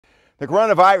The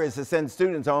coronavirus has sent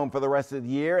students home for the rest of the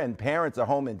year, and parents are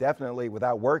home indefinitely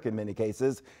without work in many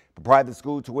cases. For private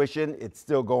school tuition, it's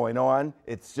still going on.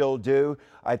 It's still due.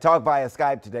 I talked via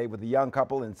Skype today with a young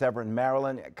couple in Severn,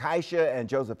 Maryland, Kahysha and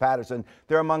Joseph Patterson.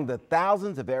 They're among the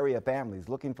thousands of area families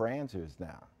looking for answers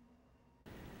now.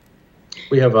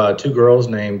 We have two girls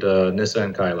named Nissa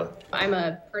and Kyla. I'm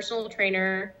a personal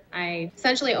trainer. I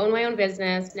essentially own my own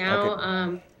business now.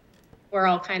 Okay. We're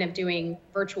all kind of doing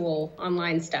virtual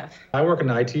online stuff. I work in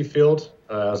the IT field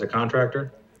as a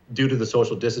contractor. Due to the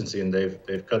social distancing,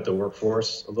 they've cut the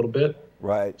workforce a little bit.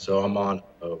 Right. So I'm on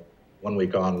 1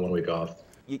 week on, 1 week off.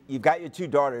 You've got your two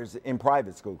daughters in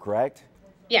private school, correct?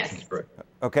 Yes. That's correct.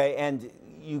 Okay, and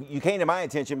you came to my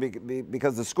attention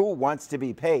because the school wants to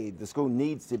be paid. The school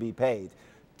needs to be paid.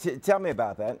 Tell me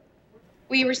about that.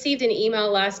 We received an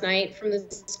email last night from the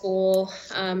school.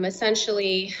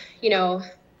 Essentially,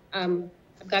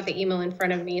 I've got the email in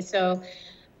front of me. So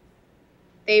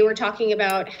they were talking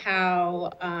about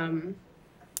how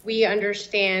we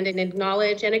understand and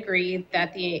acknowledge and agree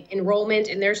that the enrollment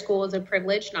in their school is a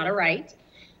privilege, not a right.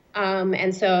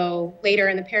 And so later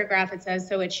in the paragraph it says,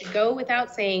 so it should go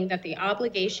without saying that the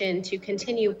obligation to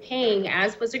continue paying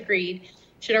as was agreed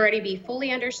should already be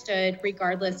fully understood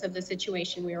regardless of the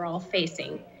situation we are all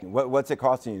facing. What's it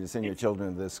costing you to send your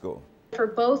children to this school? For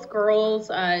both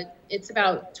girls, it's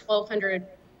about $1,200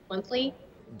 monthly.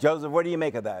 Joseph, what do you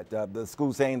make of that? The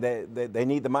school saying that they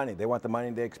need the money. They want the money.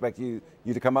 They expect you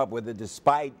to come up with it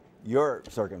despite your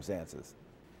circumstances.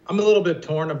 I'm a little bit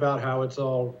torn about how it's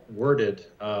all worded.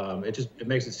 It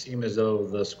makes it seem as though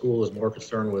the school is more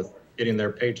concerned with getting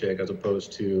their paycheck as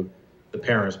opposed to the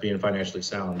parents being financially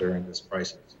sound during this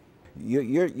crisis.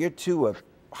 You're two of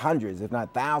hundreds, if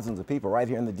not thousands of people right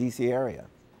here in the D.C. area.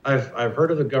 I've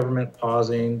heard of the government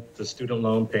pausing the student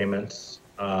loan payments.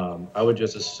 I would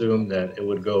just assume that it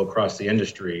would go across the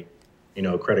industry,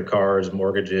 credit cards,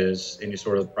 mortgages, any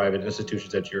sort of private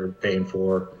institutions that you're paying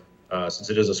for.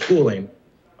 Since it is a schooling,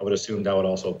 I would assume that would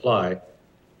also apply.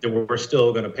 That we're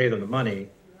still going to pay them the money,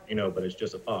 but it's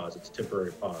just a pause. It's a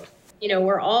temporary pause.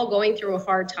 We're all going through a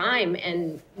hard time,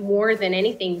 and more than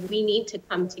anything, we need to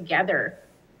come together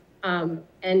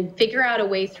and figure out a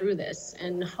way through this.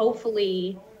 And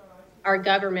hopefully our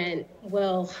government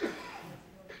will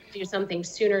do something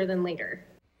sooner than later.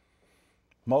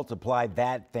 Multiply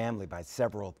that family by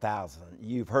several thousand.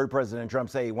 You've heard President Trump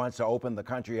say he wants to open the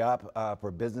country up for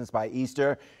business by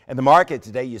Easter. And the market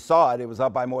today, you saw it, it was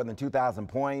up by more than 2,000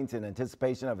 points in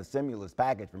anticipation of a stimulus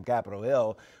package from Capitol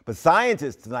Hill. But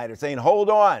scientists tonight are saying,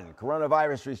 hold on,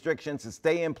 coronavirus restrictions to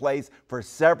stay in place for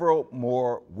several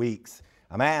more weeks.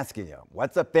 I'm asking you,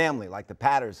 what's a family like the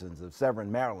Pattersons of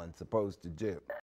Severn, Maryland supposed to do?